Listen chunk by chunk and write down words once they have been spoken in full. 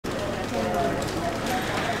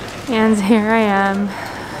And here I am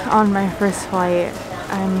on my first flight.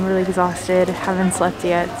 I'm really exhausted, haven't slept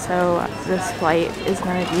yet, so this flight is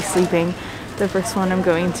going to be sleeping. The first one I'm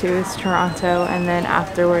going to is Toronto, and then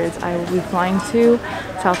afterwards I will be flying to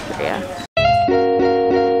South Korea.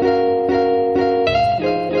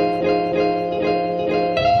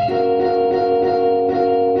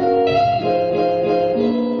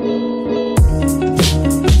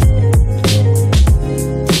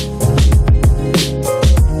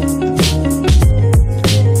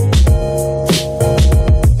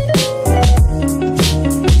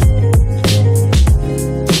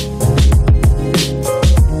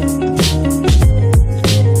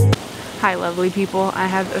 Hi lovely people, I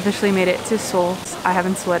have officially made it to Seoul. I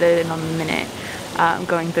haven't sweated in a minute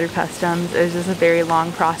going through customs. It was just a very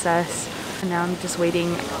long process. And now I'm just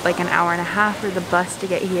waiting like an hour and a half for the bus to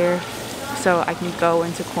get here so I can go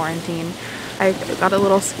into quarantine. I got a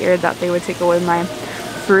little scared that they would take away my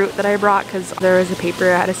fruit that I brought because there was a paper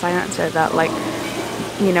I had to sign that said that, like,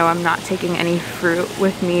 you know, I'm not taking any fruit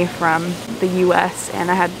with me from the US,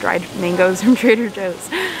 and I had dried mangoes from Trader Joe's.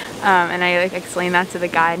 And I like explained that to the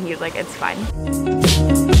guy and he was like, it's fine.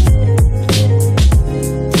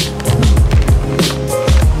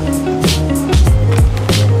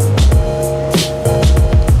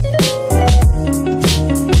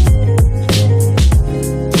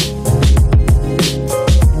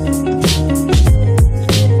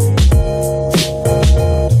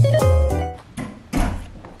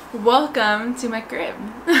 Welcome to my crib.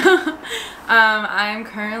 I'm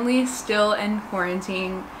currently still in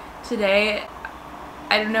quarantine. Today,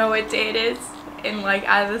 I don't know what day it is in like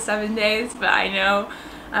out of the 7 days, but I know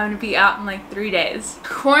I'm gonna be out in like 3 days.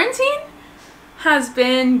 Quarantine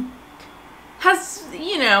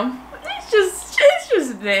you know, it's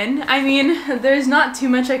just been. I mean, there's not too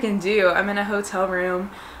much I can do. I'm in a hotel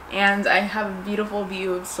room and I have a beautiful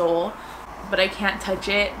view of Seoul, but I can't touch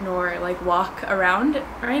it nor like walk around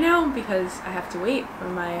right now because I have to wait for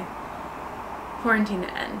my quarantine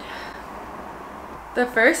to end. The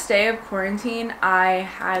first day of quarantine, I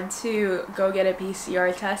had to go get a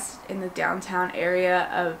PCR test in the downtown area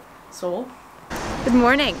of Seoul. Good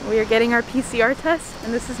morning. We are getting our PCR test,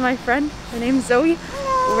 and this is my friend. Her name's Zoe.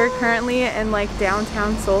 We're currently in like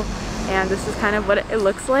downtown Seoul, and this is kind of what it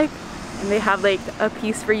looks like. And they have like a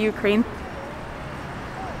piece for Ukraine.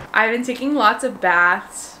 I've been taking lots of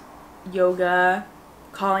baths, yoga,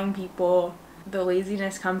 calling people. The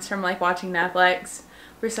laziness comes from like watching Netflix.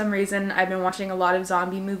 For some reason, I've been watching a lot of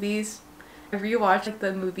zombie movies. I rewatched like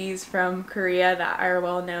the movies from Korea that are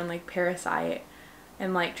well known, like Parasite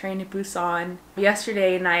and like Train to Busan.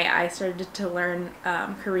 Yesterday night, I started to learn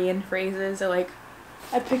Korean phrases. I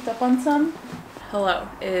picked up on some. Hello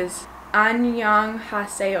is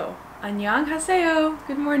안녕하세요. 안녕하세요.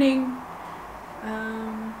 Good morning.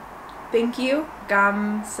 Thank you.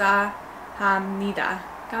 감사합니다.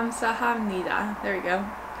 감사합니다. There we go.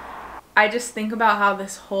 I just think about how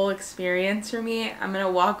this whole experience for me, I'm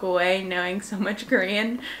gonna walk away knowing so much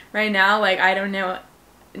Korean right now. Like, I don't know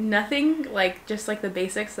nothing, like just like the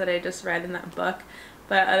basics that I just read in that book.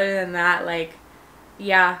 But other than that, like,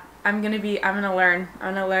 yeah, I'm gonna learn.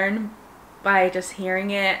 I'm gonna learn by just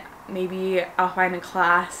hearing it. Maybe I'll find a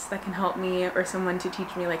class that can help me or someone to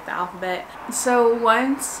teach me like the alphabet. So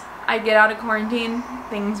once I get out of quarantine,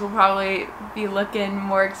 things will probably be looking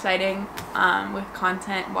more exciting with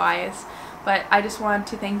content wise. But I just want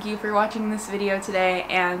to thank you for watching this video today,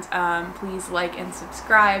 and please like and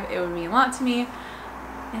subscribe. It would mean a lot to me.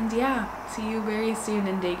 And yeah, see you very soon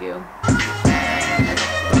in Daegu.